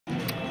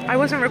I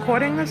wasn't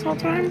recording this whole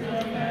time? I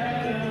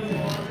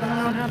don't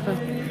know what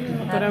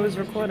happened. I thought I was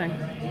recording.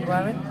 You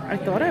weren't? I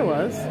thought I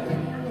was.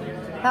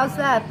 How's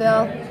that,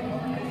 Bill?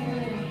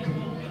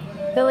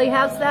 Billy,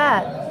 how's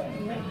that?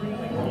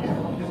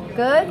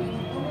 Good?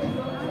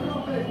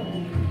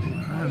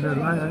 I don't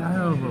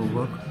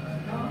know.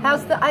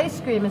 How's the ice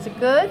cream? Is it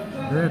good?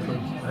 Yeah,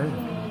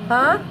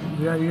 Huh?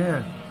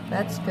 yeah.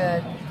 That's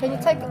good. Can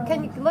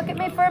you look at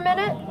me for a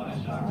minute?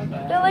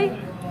 Billy?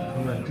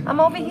 Yeah. I'm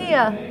over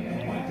here.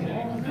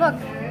 Look.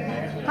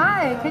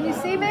 Hi, can you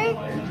see me?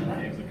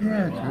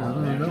 Yeah.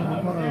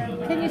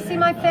 Can you see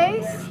my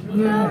face?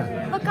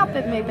 Yeah. Look up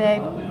at me,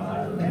 babe.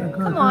 Good,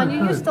 Come on, good, you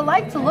good. used to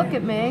like to look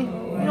at me.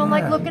 You don't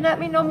like Yeah. looking at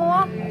me no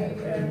more?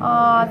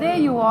 Aw, there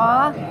you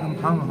are. I'm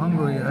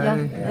hungry.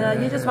 Yeah,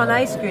 you just want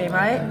ice cream,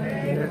 right?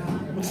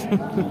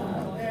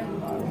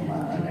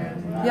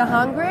 You're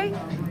hungry?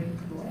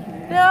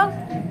 Bill?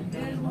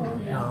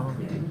 No.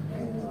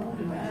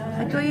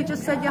 I thought you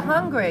just said you're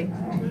hungry.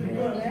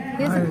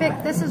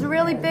 This is a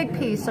really big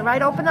piece, all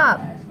right? Open up.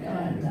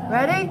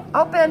 Ready?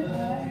 Open.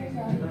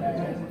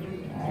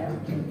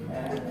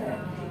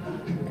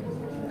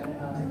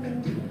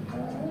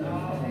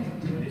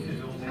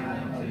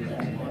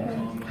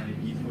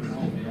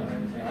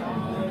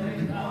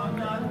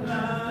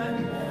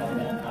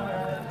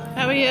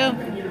 How are you?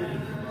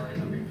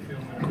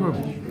 Good.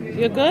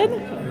 You're good?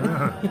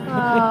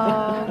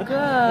 Oh,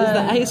 good. Is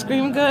the ice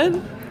cream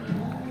good?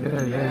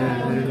 Yeah.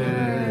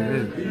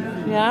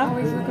 Yeah?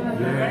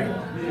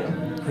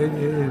 It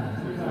is.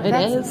 It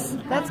is?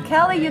 That's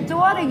Kelly, your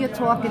daughter you're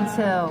talking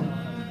to.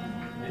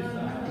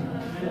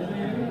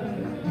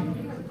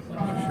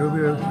 She'll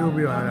be all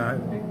right.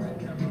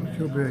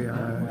 She'll be all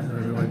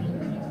right.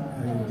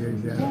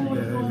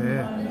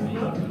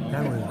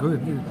 That was good.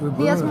 Good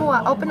He has bird.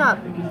 more. Open up.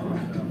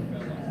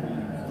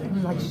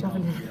 I'm like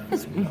shoving it in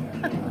his mouth.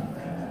 Look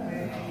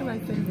at my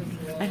fingers.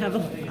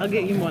 I'll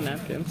get you more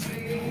napkins.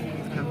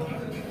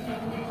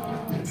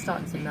 It's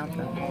starting to melt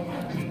up.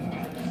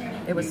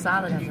 It was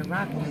solid as a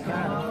rock when we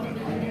got it.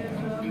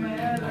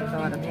 My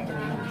God, I'm making a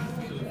mess.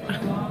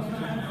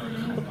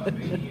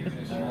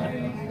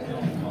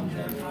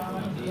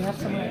 You have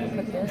somewhere to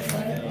put this?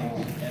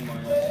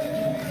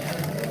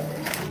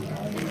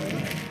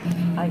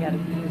 I gotta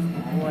use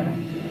water.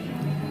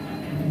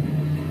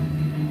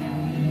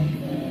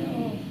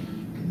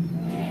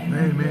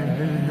 Man,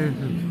 this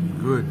is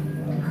good.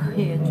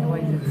 He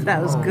enjoys it.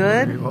 That was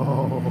good?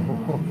 Oh.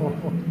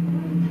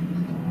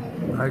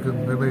 I can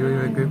make it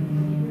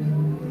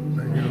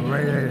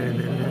right.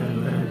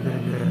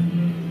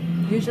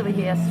 Usually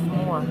he asks for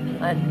more.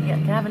 Can I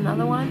have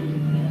another one?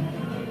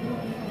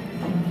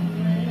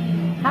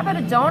 How about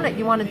a donut?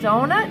 You want a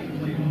donut?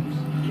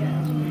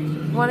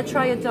 You want to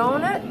try a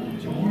donut?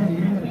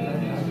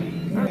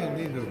 Yeah,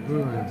 these are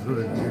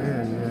good.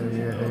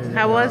 Yeah.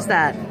 How was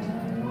that?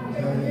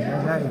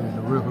 That is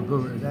real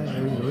good. That is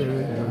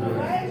really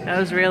good. That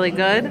was really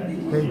good?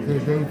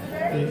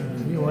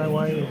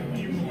 Why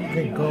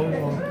they go?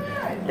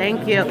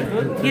 Thank you.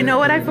 You know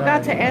what I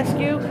forgot to ask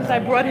you? Because I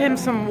brought him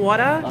some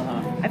water.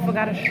 I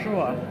forgot a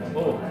straw.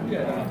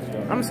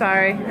 I'm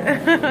sorry.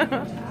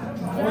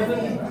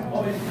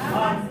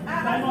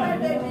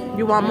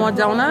 You want more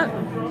donut?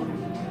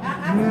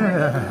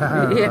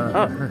 Yeah. Yeah.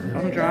 Oh,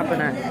 I'm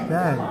dropping it.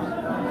 That.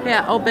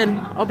 Yeah,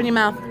 open your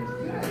mouth.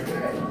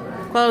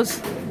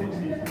 Close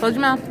your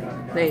mouth.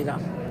 There you go.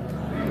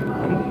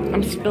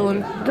 I'm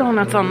spilling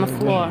donuts on the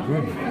floor.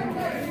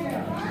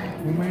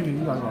 Who made it?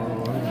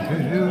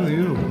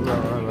 You.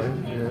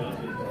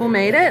 Who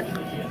made it?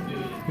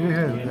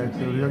 Yeah, that's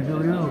you.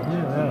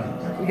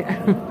 Yeah.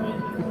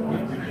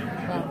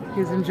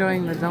 He's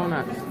enjoying the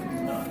donuts.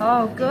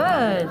 Oh,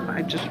 good.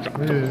 I just dropped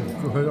them.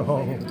 Yeah, good.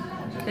 Oh.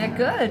 They're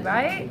good,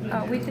 right?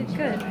 Oh, we did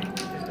good.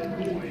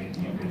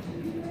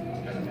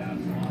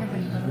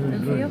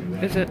 Good for you?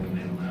 Is it?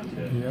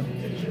 Yeah.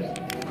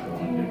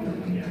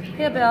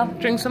 Here, Bill.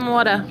 Drink some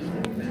water.